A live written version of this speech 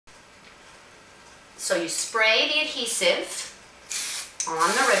So you spray the adhesive on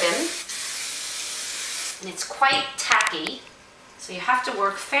the ribbon, and it's quite tacky, so you have to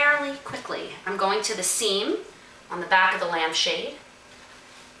work fairly quickly. I'm going to the seam on the back of the lampshade,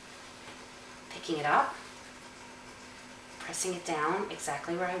 picking it up, pressing it down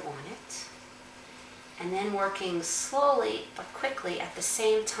exactly where I want it, and then working slowly but quickly at the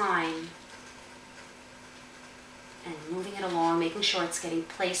same time and moving it along, making sure it's getting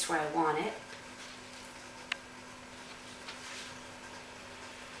placed where I want it.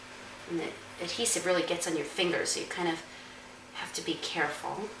 And the adhesive really gets on your fingers, so you kind of have to be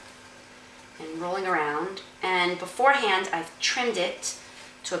careful. And rolling around. And beforehand, I've trimmed it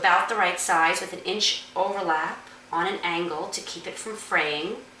to about the right size with 1 inch overlap on an angle to keep it from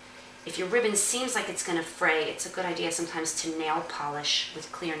fraying. If your ribbon seems like it's going to fray, it's a good idea sometimes to nail polish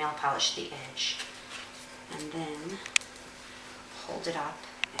with clear nail polish the edge. And then hold it up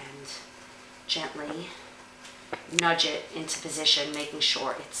and gently nudge it into position, making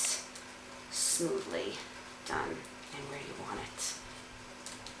sure it's smoothly done and where you want it.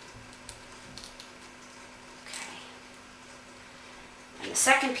 Okay. And the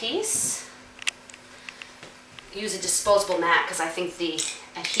second piece, use a disposable mat because I think the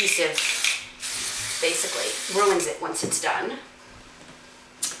adhesive basically ruins it once it's done.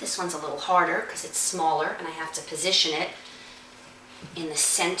 This one's a little harder because it's smaller and I have to position it in the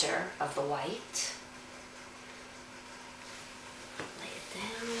center of the white. Lay it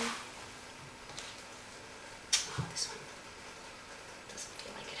down. Oh, this one doesn't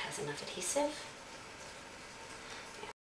feel like it has enough adhesive.